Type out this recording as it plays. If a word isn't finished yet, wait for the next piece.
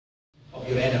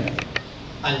your enemy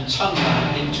and turn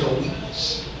that into a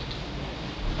weakness.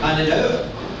 And in our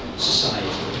society,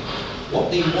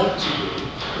 what they want to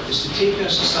do is to take our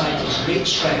society's great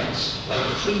strengths, like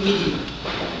the free media,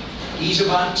 ease of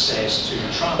access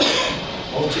to travel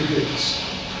or to goods,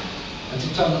 and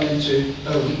to turn them into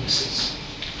our weaknesses.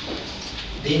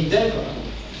 They endeavour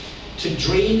to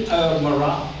drain our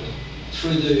morale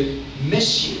through the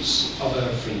misuse of our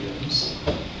freedoms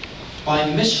by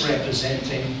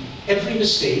misrepresenting every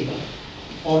mistake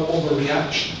or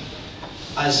overreaction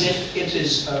as if it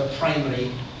is our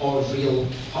primary or real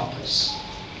purpose.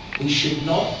 We should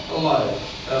not allow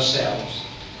ourselves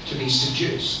to be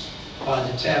seduced by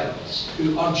the terrorists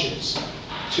who urge us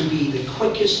to be the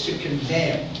quickest to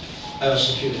condemn our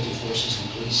security forces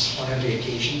and police on every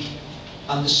occasion,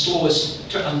 and the slowest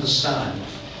to understand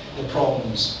the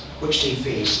problems which they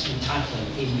face in tackling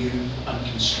a new and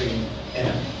constrained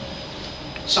enemy.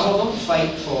 Some of them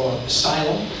fight for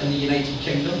asylum in the United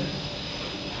Kingdom,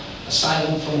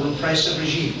 asylum from repressive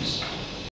regimes,